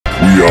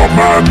We are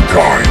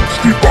mankind's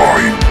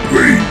divine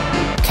blade.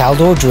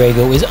 Kaldor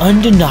Draigo is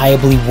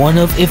undeniably one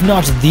of, if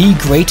not the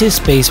greatest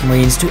space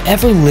marines to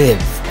ever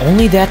live.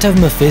 Only that of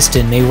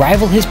Mephiston may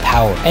rival his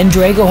power, and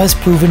Draigo has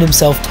proven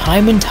himself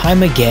time and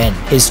time again.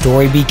 His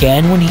story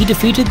began when he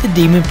defeated the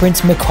demon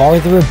prince Makar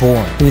the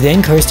Reborn, who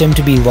then cursed him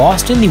to be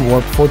lost in the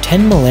warp for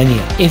 10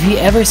 millennia if he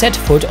ever set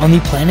foot on the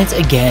planet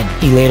again.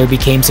 He later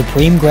became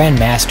Supreme Grand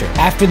Master.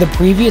 After the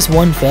previous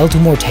one fell to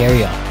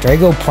Mortarion,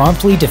 Draigo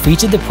promptly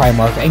defeated the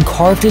Primarch and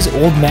carved his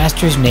old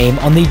master's name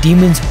on the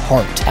demon's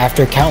heart.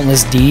 After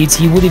countless deeds,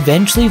 he would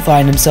eventually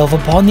find himself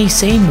upon the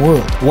same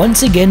world,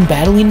 once again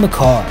battling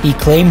Makar. He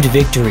claimed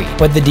victory,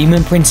 but the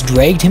demon prince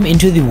dragged him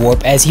into the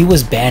warp as he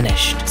was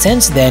banished.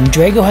 Since then,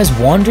 Draigo has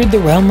wandered the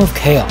realm of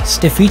chaos,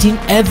 defeating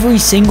every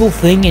single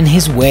thing in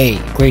his way.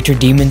 Greater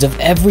demons of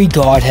every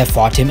god have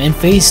fought him and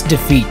faced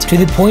defeat, to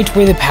the point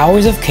where the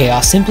powers of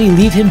chaos simply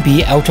leave him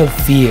be out of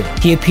fear.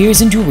 He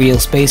appears into real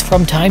space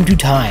from time to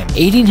time,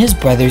 aiding his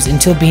brothers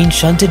until being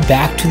shunted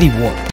back to the warp.